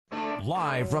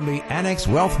Live from the Annex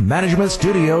Wealth Management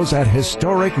Studios at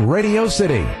historic Radio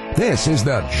City, this is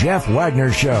the Jeff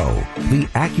Wagner Show. The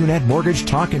AccuNet Mortgage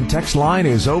Talk and Text line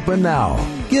is open now.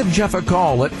 Give Jeff a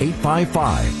call at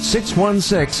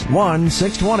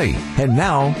 855-616-1620. And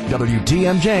now,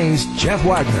 WTMJ's Jeff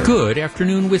Wagner. Good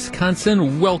afternoon,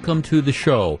 Wisconsin. Welcome to the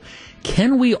show.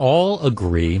 Can we all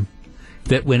agree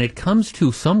that when it comes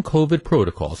to some COVID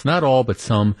protocols, not all, but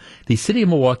some, the City of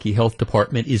Milwaukee Health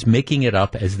Department is making it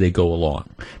up as they go along?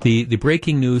 The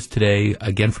breaking news today,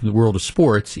 again from the world of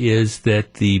sports, is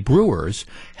that the Brewers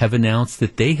have announced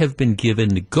that they have been given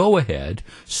the go-ahead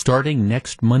starting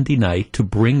next Monday night to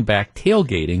bring back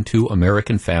tailgating to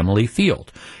American Family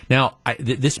Field. Now,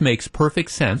 this makes perfect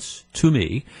sense to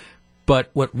me.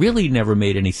 But what really never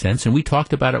made any sense, and we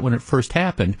talked about it when it first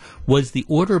happened, was the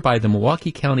order by the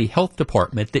Milwaukee County Health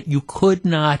Department that you could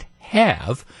not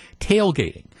have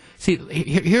tailgating. See,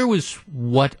 here was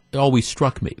what always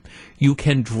struck me. You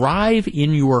can drive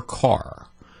in your car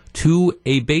to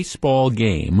a baseball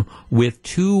game with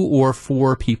 2 or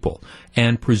 4 people.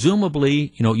 And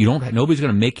presumably, nobody's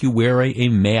going to make you wear a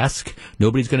mask.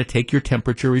 Nobody's going to take your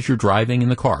temperature as you're driving in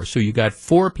the car. So you got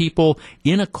 4 people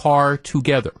in a car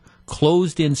together,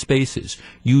 closed in spaces.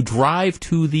 You drive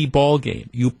to the ball game.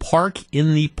 You park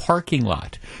in the parking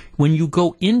lot. When you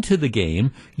go into the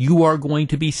game, you are going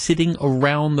to be sitting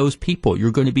around those people.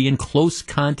 You're going to be in close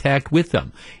contact with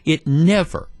them. It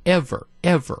never, ever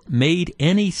made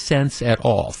any sense at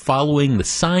all, following the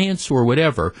science or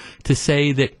whatever, to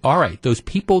say that, all right, those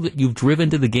people that you've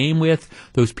driven to the game with,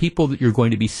 those people that you're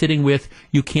going to be sitting with,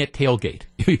 you can't tailgate.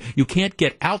 You can't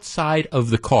get outside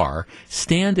of the car,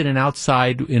 stand in an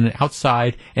outside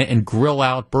and grill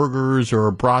out burgers or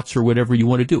brats or whatever you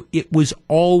want to do. It was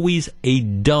always a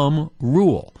dumb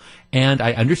rule. And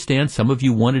I understand some of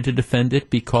you wanted to defend it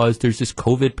because there's this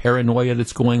COVID paranoia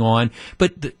that's going on,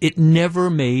 but it never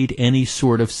made any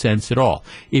sort of sense at all.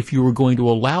 If you were going to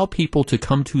allow people to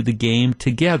come to the game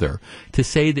together, to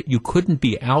say that you couldn't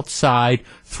be outside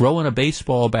throwing a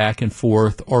baseball back and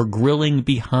forth or grilling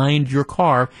behind your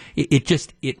car,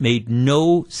 it made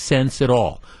no sense at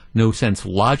all. No sense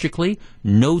logically,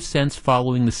 no sense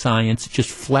following the science, just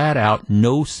flat out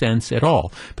no sense at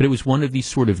all. But it was one of these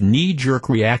sort of knee-jerk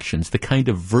reactions, the kind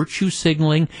of virtue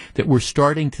signaling that we're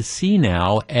starting to see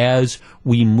now as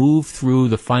we move through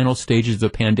the final stages of the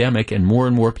pandemic and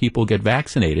more people get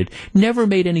vaccinated. Never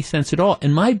made any sense at all.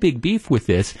 And my big beef with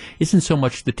this isn't so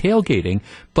much the tailgating,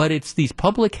 but it's these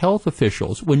public health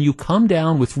officials, when you come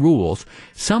down with rules,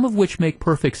 some of which make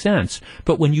perfect sense,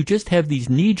 but when you just have these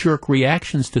knee-jerk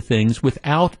reactions to things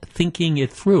without thinking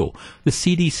it through. The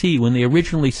CDC, when they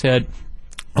originally said,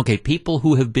 okay, people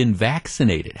who have been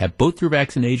vaccinated, have both their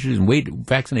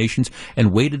vaccinations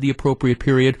and waited the appropriate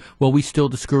period, well, we still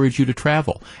discourage you to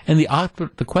travel. And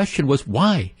the question was,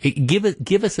 why? Give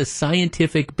us a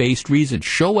scientific-based reason.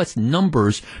 Show us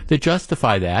numbers that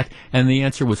justify that. And the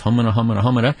answer was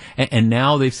humana. And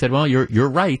now they've said, well, you're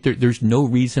right. There's no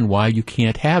reason why you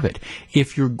can't have it.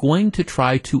 If you're going to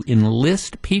try to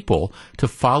enlist people to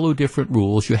follow different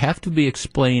rules, you have to be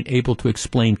able to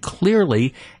explain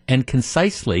clearly and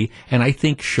concisely, and I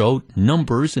think show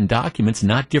numbers and documents,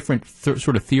 not different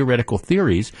sort of theoretical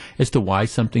theories as to why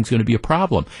something's going to be a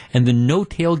problem. And the no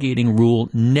tailgating rule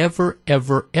never,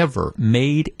 ever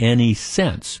made any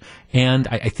sense. And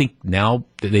I think now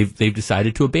they've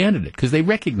decided to abandon it because they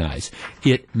recognize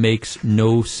it makes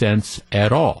no sense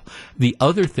at all. The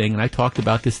other thing, and I talked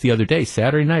about this the other day,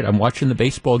 Saturday night, I'm watching the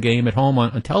baseball game at home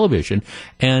on television,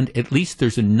 and at least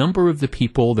there's a number of the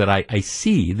people that I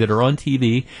see that are on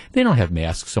TV, they don't have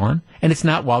masks on. And it's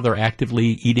not while they're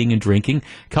actively eating and drinking.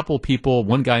 A couple of people,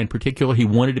 one guy in particular, he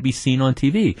wanted to be seen on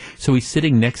TV. So he's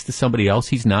sitting next to somebody else.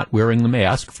 He's not wearing the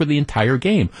mask for the entire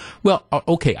game. Well,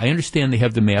 okay, I understand they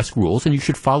have the mask rules, and you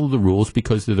should follow the rules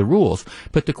because they're the rules.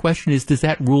 But the question is, does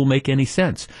that rule make any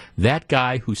sense? That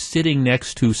guy who's sitting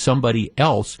next to somebody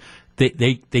else,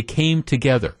 they came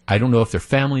together. I don't know if they're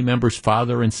family members,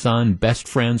 father and son, best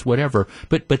friends, whatever,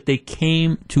 but they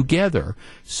came together.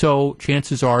 So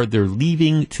chances are they're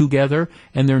leaving together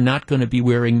and they're not going to be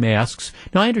wearing masks.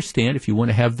 Now, I understand if you want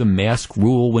to have the mask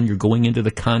rule when you're going into the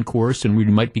concourse and you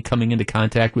might be coming into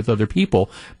contact with other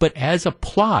people, but as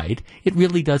applied, it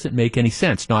really doesn't make any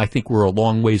sense. Now, I think we're a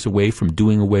long ways away from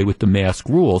doing away with the mask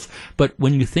rules, but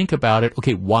when you think about it,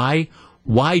 okay, why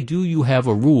do you have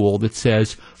a rule that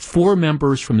says 4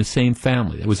 members from the same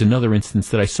family? There was another instance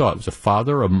that I saw. It was a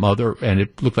father, a mother, and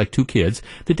it looked like 2 kids.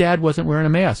 The dad wasn't wearing a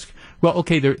mask. Well,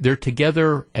 okay, they're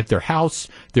together at their house,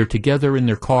 they're together in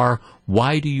their car.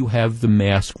 Why do you have the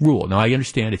mask rule? Now, I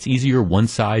understand it's easier, one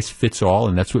size fits all,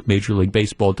 and that's what Major League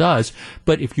Baseball does.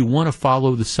 But if you want to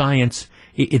follow the science,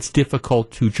 it's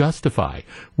difficult to justify.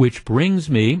 Which brings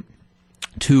me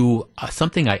to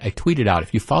something I tweeted out.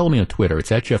 If you follow me on Twitter,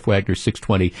 it's at Jeff Wagner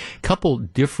 620. Couple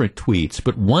different tweets,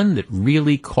 but one that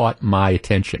really caught my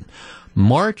attention.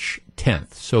 March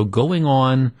 10th, so going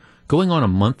on a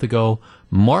month ago,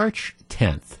 March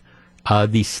 10th,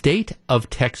 the state of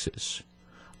Texas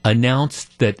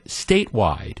announced that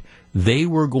statewide they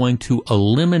were going to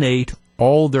eliminate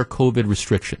all their COVID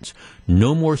restrictions.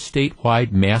 No more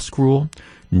statewide mask rule.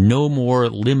 No more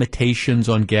limitations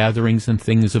on gatherings and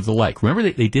things of the like. Remember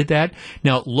they did that?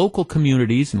 Now, local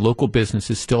communities and local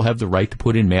businesses still have the right to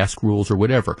put in mask rules or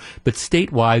whatever, but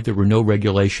statewide there were no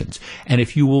regulations. And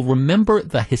if you will remember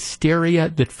the hysteria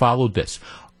that followed this,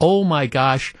 oh my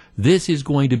gosh, this is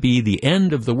going to be the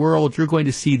end of the world. You're going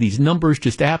to see these numbers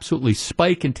just absolutely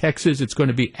spike in Texas. It's going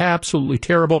to be absolutely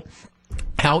terrible.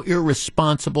 How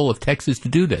irresponsible of Texas to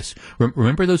do this.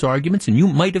 Remember those arguments? And you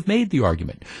might have made the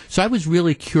argument. So I was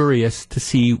really curious to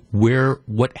see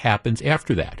what happens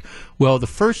after that. Well, the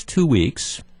first 2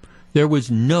 weeks, there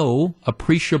was no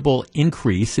appreciable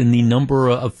increase in the number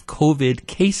of COVID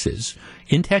cases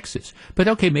in Texas. But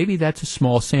okay, maybe that's a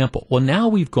small sample. Well, now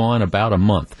we've gone about a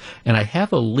month, and I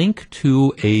have a link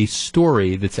to a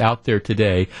story that's out there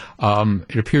today.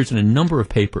 It appears in a number of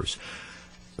papers.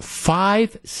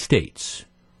 5 states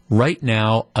right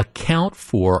now account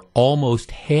for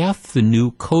almost half the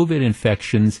new COVID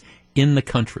infections in the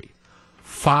country.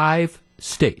 5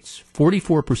 states,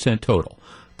 44% total.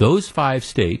 Those 5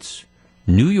 states,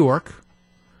 New York,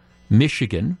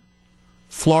 Michigan,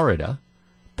 Florida,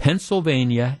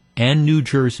 Pennsylvania, and New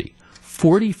Jersey.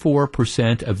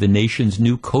 44% of the nation's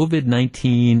new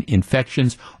COVID-19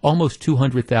 infections, almost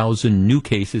 200,000 new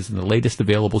cases in the latest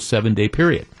available 7-day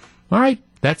period. All right,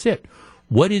 that's it.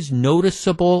 What is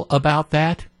noticeable about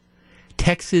that?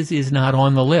 Texas is not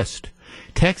on the list.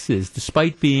 Texas,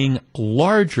 despite being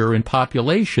larger in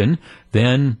population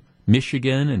than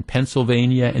Michigan and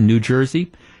Pennsylvania and New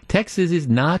Jersey, Texas is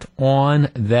not on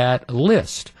that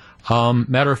list.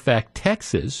 Matter of fact,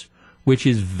 Texas, which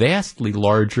is vastly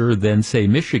larger than, say,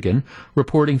 Michigan,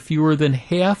 reporting fewer than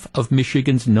half of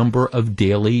Michigan's number of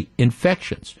daily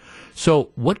infections. So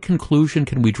what conclusion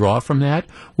can we draw from that?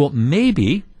 Well,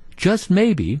 maybe, just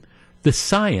maybe, the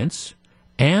science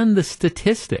and the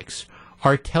statistics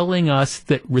are telling us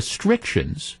that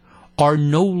restrictions are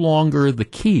no longer the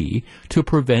key to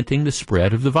preventing the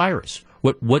spread of the virus.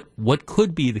 What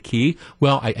could be the key?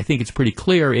 Well, I think it's pretty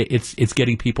clear. It's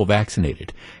getting people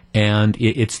vaccinated. And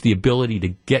it's the ability to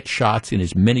get shots in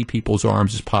as many people's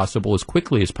arms as possible, as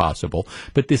quickly as possible.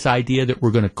 But this idea that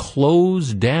we're going to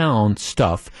close down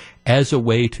stuff as a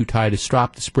way to try to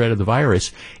stop the spread of the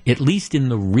virus, at least in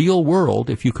the real world,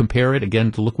 if you compare it,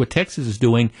 again, to look what Texas is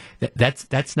doing,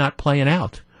 that's not playing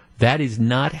out. That is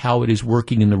not how it is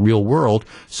working in the real world.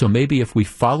 So maybe if we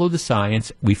follow the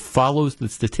science, we follow the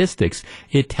statistics,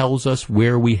 it tells us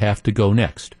where we have to go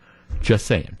next. Just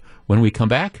saying. When we come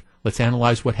back, let's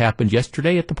analyze what happened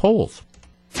yesterday at the polls.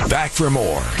 Back for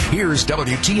more. Here's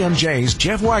WTMJ's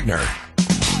Jeff Wagner.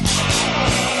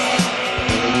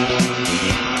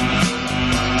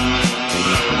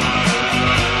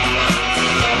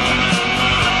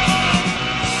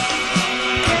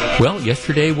 Well,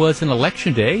 yesterday was an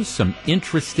election day. Some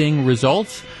interesting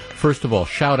results. First of all,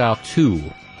 shout out to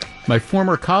my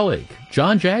former colleague,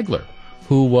 John Jagler,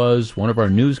 who was one of our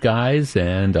news guys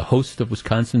and a host of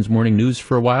Wisconsin's Morning News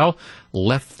for a while,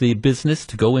 left the business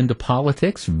to go into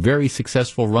politics. Very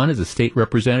successful run as a state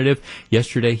representative.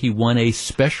 Yesterday he won a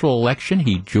special election.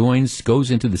 He goes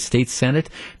into the state Senate.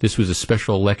 This was a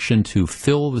special election to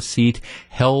fill the seat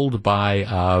held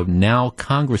by now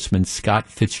Congressman Scott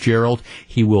Fitzgerald.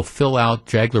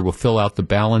 Jagler will fill out the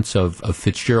balance of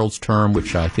Fitzgerald's term,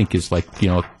 which I think is a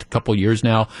couple years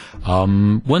now.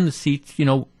 Won the seat,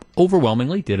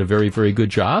 overwhelmingly did a very, very good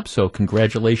job. So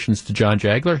congratulations to John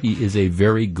Jagler. He is a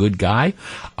very good guy.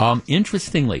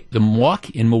 Interestingly,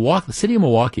 the city of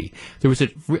Milwaukee,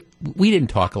 we didn't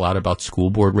talk a lot about school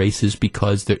board races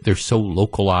because they're so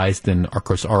localized, and of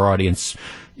course our audience,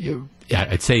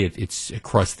 I'd say it's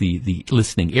across the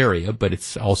listening area, but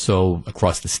it's also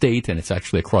across the state, and it's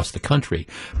actually across the country.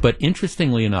 But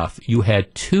interestingly enough, you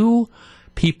had 2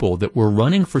 people that were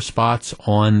running for spots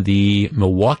on the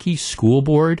Milwaukee School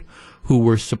Board who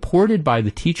were supported by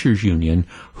the teachers union,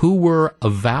 who were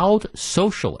avowed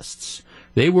socialists.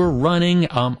 They were running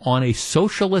on a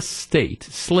socialist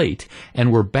slate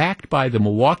and were backed by the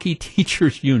Milwaukee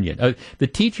Teachers Union. The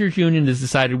Teachers Union has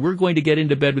decided we're going to get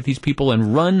into bed with these people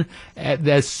and run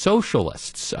as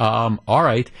socialists. All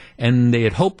right. And they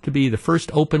had hoped to be the first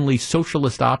openly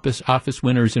socialist office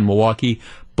winners in Milwaukee.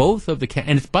 Both of the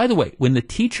and it's, by the way, when the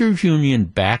Teachers Union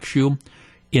backs you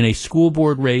in a school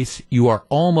board race, you are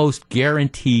almost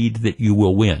guaranteed that you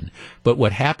will win. But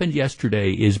what happened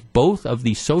yesterday is both of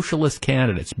the socialist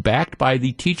candidates, backed by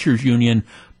the teachers union,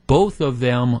 both of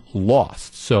them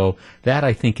lost. So that,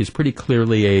 I think, is pretty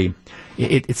clearly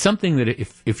it's something that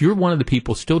if you're one of the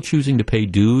people still choosing to pay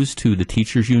dues to the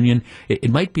teachers union, it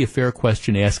might be a fair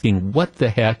question asking what the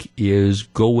heck is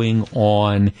going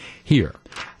on here.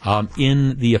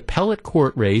 In the appellate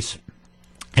court race,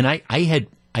 and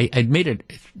I'd made an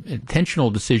intentional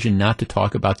decision not to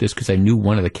talk about this because I knew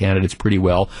one of the candidates pretty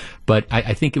well, but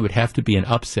I think it would have to be an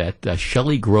upset.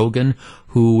 Shelley Grogan,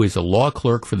 who is a law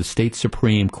clerk for the state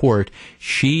Supreme Court,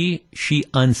 she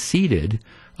unseated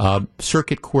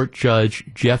Circuit Court Judge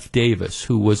Jeff Davis,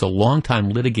 who was a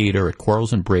longtime litigator at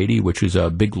Quarles and Brady, which is a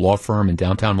big law firm in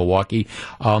downtown Milwaukee.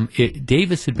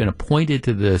 Davis had been appointed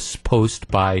to this post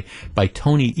by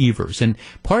Tony Evers, and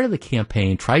part of the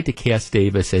campaign tried to cast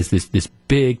Davis as this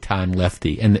big time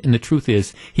lefty, and the truth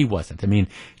is he wasn't. I mean,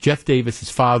 Jeff Davis's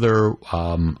father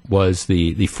was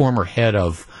the former head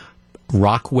of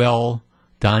Rockwell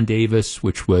Don Davis,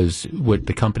 which was what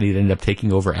the company that ended up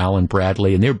taking over Allen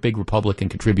Bradley, and they're big Republican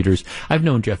contributors. I've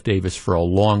known Jeff Davis for a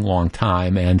long, long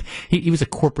time, and he was a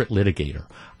corporate litigator.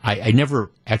 I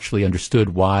never actually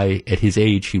understood why, at his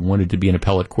age, he wanted to be an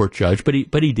appellate court judge, but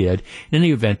he did. In any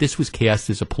event, this was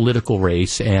cast as a political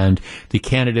race, and the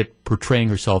candidate portraying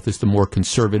herself as the more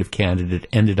conservative candidate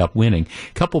ended up winning.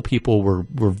 A couple people were,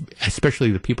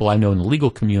 especially the people I know in the legal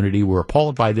community, were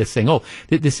appalled by this, saying, "Oh,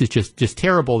 this is just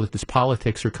terrible that this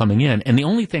politics are coming in." And the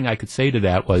only thing I could say to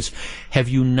that was, have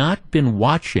you not been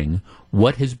watching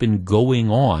what has been going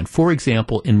on? For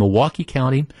example, in Milwaukee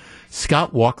County,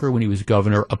 Scott Walker, when he was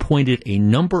governor, appointed a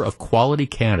number of quality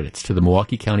candidates to the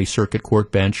Milwaukee County Circuit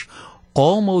Court bench.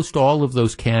 Almost all of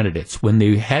those candidates, when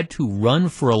they had to run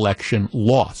for election,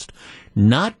 lost.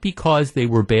 Not because they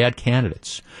were bad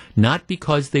candidates, not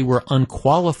because they were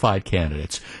unqualified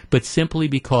candidates, but simply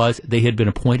because they had been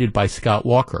appointed by Scott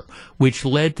Walker, which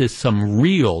led to some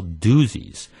real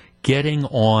doozies getting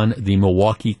on the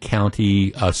Milwaukee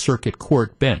County Circuit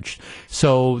Court bench.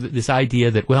 So this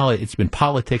idea that, well, it's been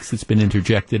politics that's been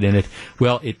interjected in it,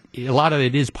 well, a lot of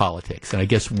it is politics. And I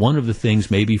guess one of the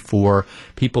things maybe for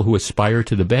people who aspire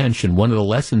to the bench, and one of the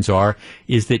lessons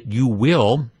is that you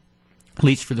will, at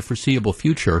least for the foreseeable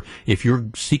future, if you're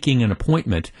seeking an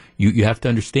appointment, you have to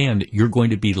understand that you're going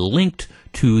to be linked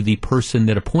to the person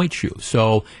that appoints you.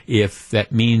 So if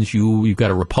that means you've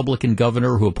got a Republican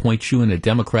governor who appoints you in a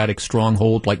Democratic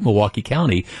stronghold like Milwaukee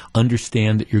County,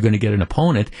 understand that you're going to get an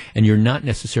opponent, and you're not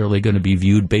necessarily going to be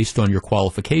viewed based on your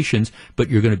qualifications, but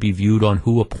you're going to be viewed on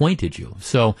who appointed you.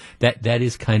 So that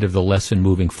is kind of the lesson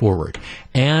moving forward.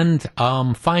 And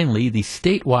finally, the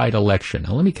statewide election.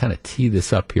 Now let me kind of tee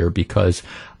this up here, because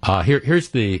here's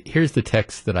the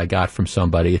text that I got from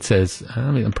somebody. It says,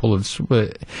 let me pull this.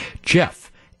 Jeff,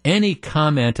 any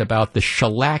comment about the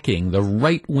shellacking the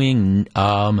right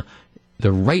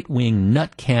wing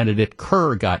nut candidate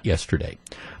Kerr got yesterday?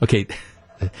 Okay.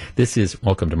 This is,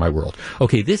 welcome to my world.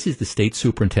 Okay, this is the state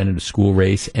superintendent of school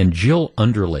race, and Jill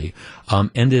Underley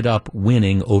ended up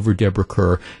winning over Deborah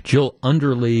Kerr. Jill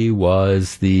Underley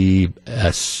was the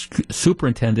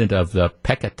superintendent of the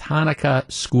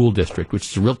Pecatonica School District, which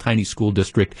is a real tiny school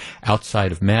district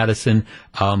outside of Madison.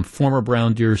 Former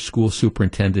Brown Deer school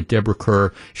superintendent Deborah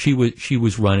Kerr, she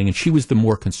was running, and she was the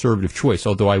more conservative choice,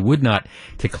 although I would not,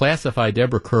 to classify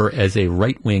Deborah Kerr as a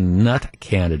right-wing nut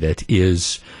candidate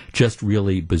is just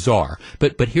really bizarre.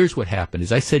 But here's what happened.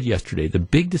 As I said yesterday, the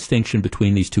big distinction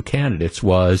between these two candidates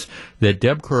was that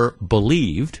Deb Kerr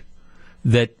believed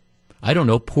that, I don't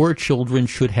know, poor children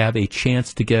should have a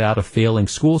chance to get out of failing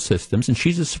school systems, and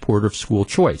she's a supporter of school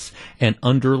choice. And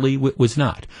Underley was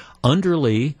not.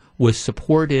 Underley was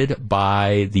supported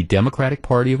by the Democratic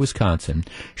Party of Wisconsin.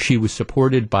 She was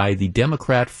supported by the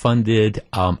Democrat-funded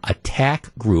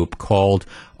attack group called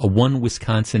One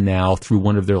Wisconsin Now, through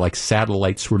one of their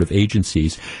satellite sort of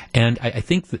agencies. And I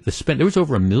think that there was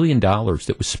over $1 million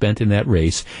that was spent in that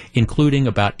race, including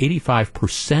about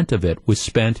 85% of it was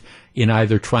spent in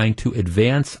either trying to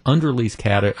advance Underley's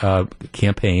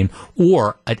campaign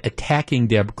or attacking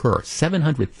Deb Kerr.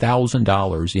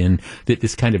 $700,000 in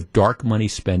this kind of dark money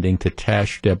spending to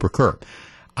trash Deborah Kerr.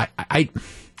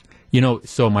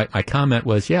 So my comment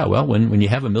was, yeah, well, when you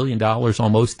have $1 million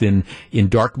almost in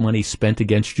dark money spent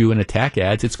against you in attack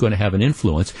ads, it's going to have an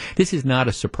influence. This is not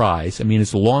a surprise. I mean,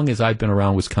 as long as I've been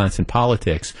around Wisconsin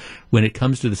politics, when it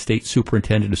comes to the state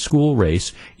superintendent of school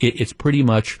race, it's pretty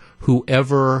much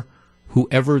whoever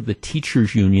the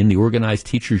teachers union, the organized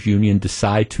teachers union,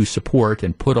 decide to support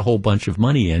and put a whole bunch of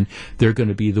money in, they're going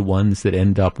to be the ones that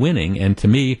end up winning. And to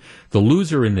me, the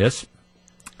loser in this,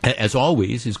 as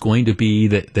always, is going to be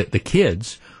the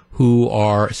kids who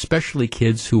are, especially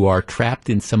kids who are trapped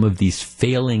in some of these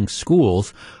failing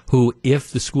schools, who,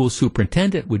 if the school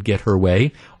superintendent would get her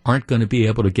way, aren't going to be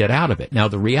able to get out of it. Now,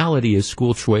 the reality is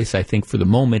school choice, I think, for the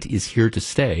moment is here to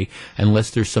stay.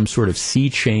 Unless there's some sort of sea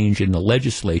change in the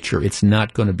legislature, it's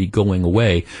not going to be going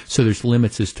away. So there's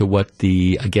limits as to what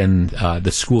the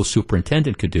school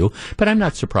superintendent could do. But I'm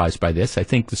not surprised by this. I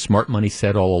think the smart money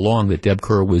said all along that Deb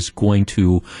Kerr was going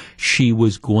to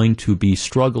be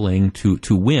struggling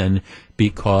to win,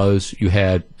 because you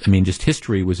had, just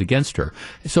history was against her.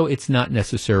 So it's not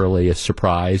necessarily a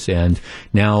surprise, and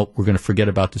now we're going to forget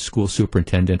about the school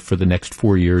superintendent for the next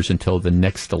 4 years until the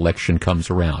next election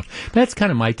comes around. That's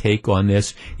kind of my take on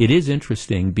this. It is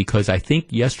interesting because I think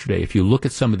yesterday, if you look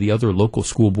at some of the other local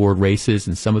school board races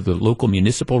and some of the local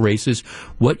municipal races,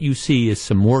 what you see is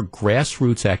some more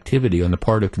grassroots activity on the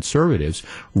part of conservatives,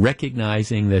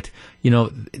 recognizing that,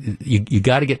 you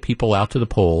got to get people out to the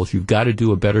polls. You've got to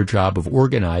do a better job of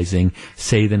organizing,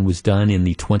 say, than was done in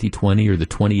the 2020 or the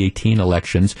 2018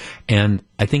 elections. And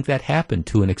I think that happened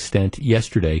to an extent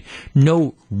yesterday.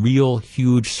 No real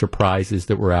huge surprises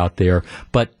that were out there,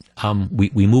 but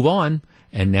we move on.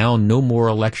 And now no more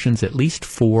elections, at least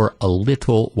for a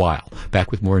little while. Back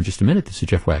with more in just a minute. This is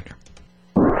Jeff Wagner.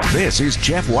 This is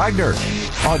Jeff Wagner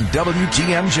on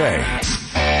WTMJ.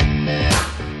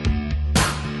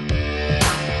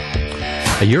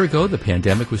 A year ago, the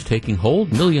pandemic was taking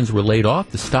hold. Millions were laid off.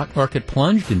 The stock market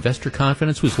plunged. Investor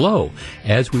confidence was low.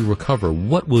 As we recover,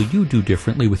 what will you do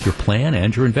differently with your plan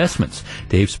and your investments?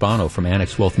 Dave Spano from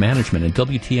Annex Wealth Management and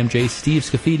WTMJ's Steve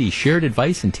Scafidi shared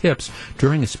advice and tips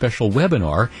during a special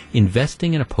webinar,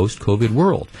 Investing in a Post-COVID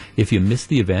World. If you missed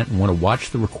the event and want to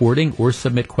watch the recording or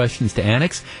submit questions to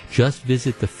Annex, just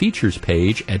visit the features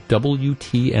page at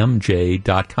WTMJ.com.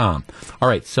 All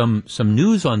right, some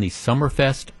news on the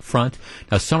Summerfest front.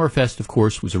 Now, Summerfest, of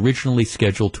course, was originally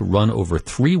scheduled to run over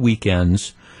 3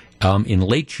 weekends in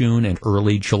late June and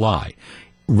early July.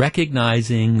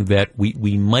 Recognizing that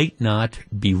we might not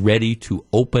be ready to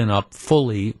open up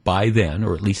fully by then,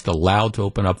 or at least allowed to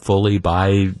open up fully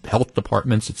by health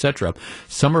departments, etc.,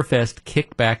 Summerfest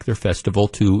kicked back their festival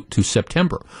to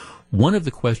September. One of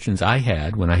the questions I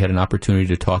had when I had an opportunity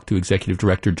to talk to Executive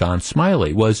Director John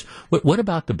Smiley was, what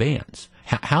about the bands?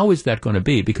 How is that going to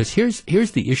be? Because here's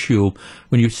the issue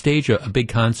when you stage a big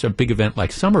concert, a big event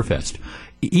like Summerfest.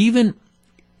 Even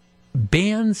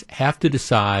bands have to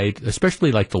decide,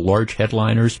 especially like the large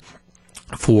headliners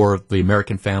for the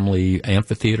American Family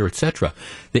Amphitheater, etc.,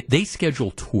 they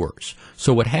schedule tours.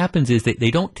 So what happens is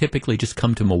they don't typically just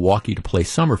come to Milwaukee to play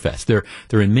Summerfest.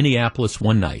 They're in Minneapolis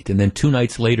one night, and then 2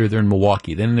 nights later they're in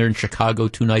Milwaukee. Then they're in Chicago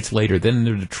 2 nights later. Then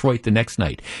they're in Detroit the next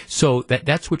night. So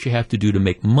that's what you have to do to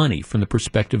make money from the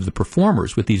perspective of the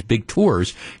performers with these big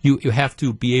tours. You have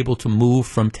to be able to move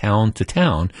from town to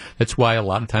town. That's why a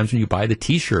lot of times when you buy the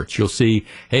T-shirts, you'll see,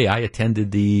 hey, I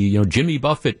attended the Jimmy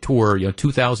Buffett tour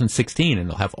 2016, and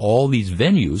they'll have all these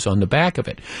venues on the back of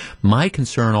it. My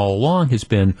concern all along has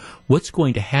been, what's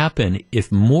going to happen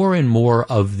if more and more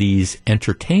of these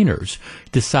entertainers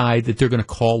decide that they're going to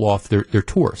call off their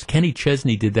tours? Kenny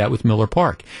Chesney did that with Miller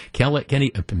Park.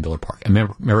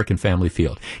 American Family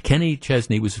Field. Kenny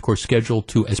Chesney was, of course, scheduled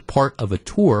to, as part of a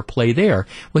tour, play there.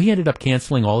 Well, he ended up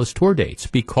canceling all his tour dates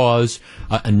because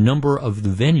a number of the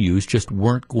venues just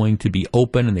weren't going to be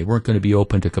open, and they weren't going to be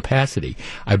open to capacity.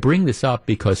 I bring this up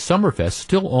because Summerfest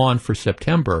still on for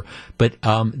September, but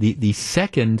the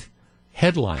second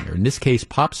headliner, in this case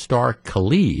pop star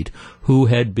Khalid, who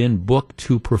had been booked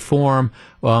to perform,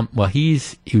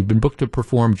 he'd been booked to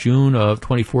perform June of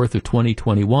 24th of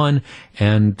 2021,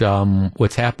 and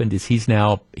what's happened is he's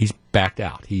backed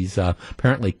out. He's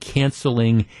apparently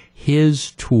canceling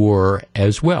his tour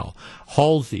as well.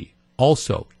 Halsey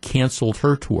also canceled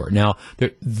her tour. Now,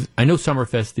 I know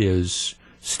Summerfest is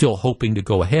still hoping to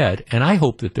go ahead, and I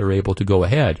hope that they're able to go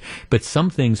ahead, but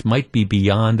some things might be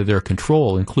beyond their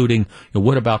control, including,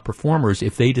 what about performers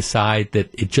if they decide that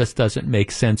it just doesn't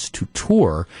make sense to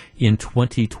tour in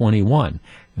 2021?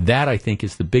 That, I think,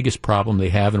 is the biggest problem they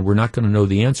have, and we're not going to know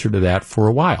the answer to that for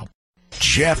a while.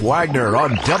 Jeff Wagner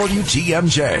on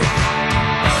WTMJ.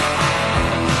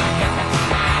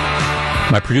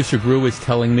 My producer Gru is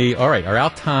telling me, all right, our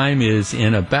out time is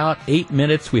in about 8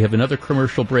 minutes. We have another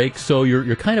commercial break, so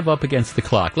you're kind of up against the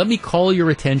clock. Let me call your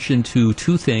attention to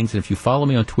two things, and if you follow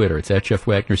me on Twitter, it's at Jeff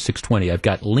Wagner 620. I've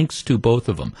got links to both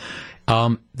of them.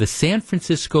 The San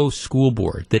Francisco School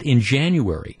Board that in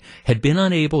January had been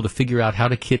unable to figure out how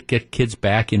to get kids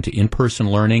back into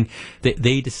in-person learning,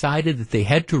 they decided that they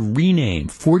had to rename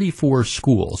 44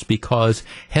 schools because,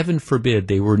 heaven forbid,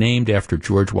 they were named after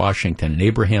George Washington and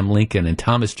Abraham Lincoln and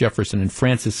Thomas Jefferson and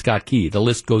Francis Scott Key. The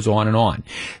list goes on and on.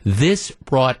 This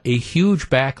brought a huge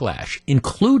backlash,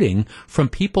 including from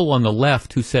people on the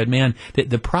left who said, man,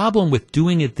 the problem with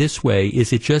doing it this way is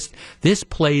this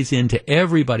plays into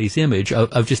everybody's image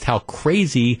of just how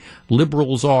crazy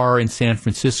liberals are in San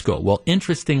Francisco. Well,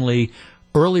 interestingly,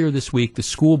 earlier this week, the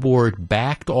school board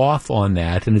backed off on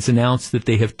that and has announced that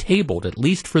they have tabled, at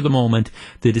least for the moment,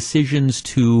 the decisions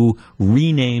to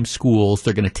rename schools.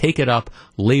 They're going to take it up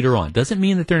later on. Doesn't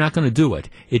mean that they're not going to do it.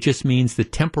 It just means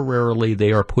that temporarily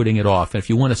they are putting it off. And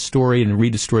if you want a story and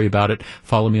read a story about it,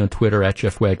 follow me on Twitter at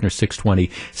Jeff Wagner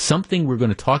 620. Something we're going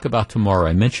to talk about tomorrow.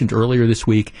 I mentioned earlier this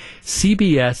week,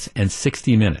 CBS and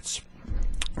 60 Minutes,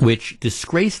 which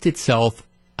disgraced itself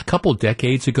a couple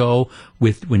decades ago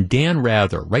when Dan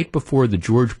Rather, right before the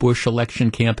George Bush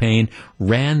election campaign,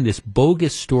 ran this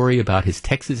bogus story about his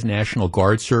Texas National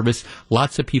Guard service.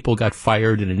 Lots of people got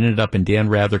fired, and it ended up in Dan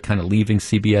Rather kind of leaving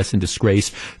CBS in disgrace.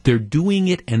 They're doing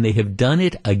it, and they have done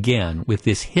it again with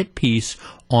this hit piece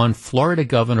on Florida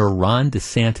Governor Ron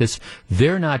DeSantis.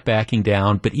 They're not backing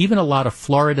down, but even a lot of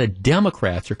Florida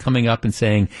Democrats are coming up and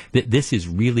saying that this is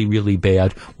really, really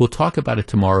bad. We'll talk about it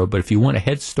tomorrow, but if you want a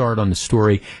head start on the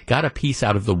story, got a piece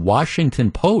out of the Washington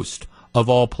Post, of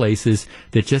all places,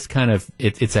 that just kind of,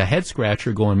 it's a head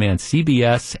scratcher going, man,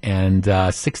 CBS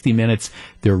and 60 Minutes,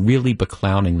 they're really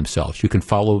beclowning themselves. You can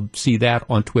see that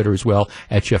on Twitter as well,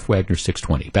 at Jeff Wagner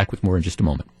 620. Back with more in just a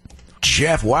moment.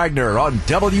 Jeff Wagner on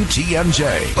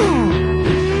WTMJ.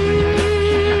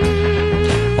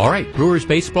 All right, Brewers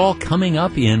baseball coming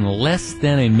up in less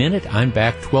than a minute. I'm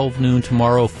back 12 noon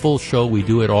tomorrow, full show. We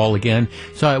do it all again.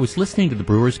 So I was listening to the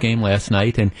Brewers game last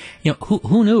night, and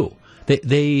who knew?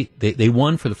 They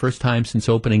won for the first time since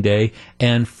opening day,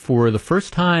 and for the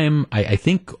first time, I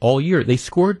think all year, they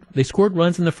scored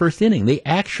runs in the first inning. They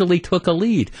actually took a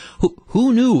lead.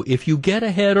 Who knew if you get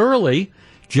ahead early,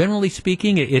 generally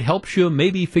speaking, it helps you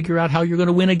maybe figure out how you're going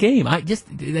to win a game.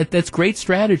 That's great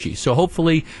strategy. So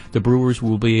hopefully the Brewers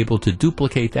will be able to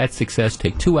duplicate that success,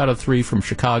 take 2 out of 3 from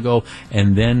Chicago,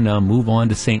 and then move on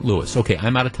to St. Louis. Okay,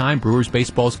 I'm out of time. Brewers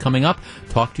baseball's coming up.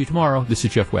 Talk to you tomorrow. This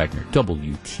is Jeff Wagner,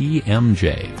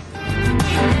 WTMJ.